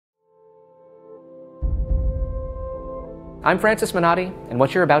I'm Francis Menotti, and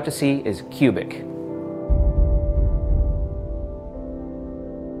what you're about to see is Cubic.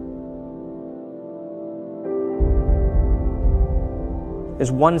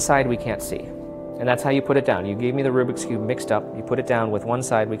 There's one side we can't see, and that's how you put it down. You gave me the Rubik's Cube mixed up, you put it down with one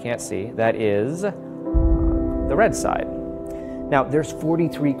side we can't see. That is the red side. Now, there's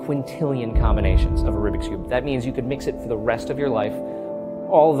 43 quintillion combinations of a Rubik's Cube. That means you could mix it for the rest of your life,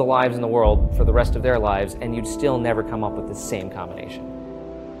 all of the lives in the world for the rest of their lives, and you'd still never come up with the same combination.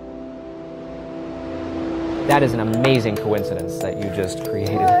 That is an amazing coincidence that you just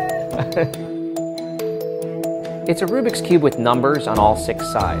created. It's a Rubik's Cube with numbers on all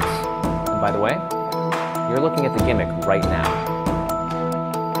 6 sides. And by the way, you're looking at the gimmick right now.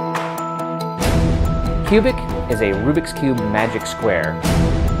 Cubic is a Rubik's Cube magic square.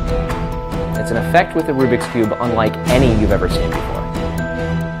 It's an effect with the Rubik's Cube unlike any you've ever seen before.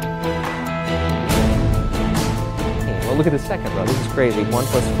 Well, look at the second row. This is crazy. 1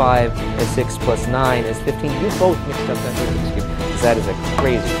 plus 5 is 6 plus 9 is 15. You both mixed up that Rubik's Cube. That is a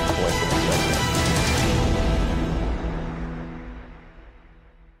crazy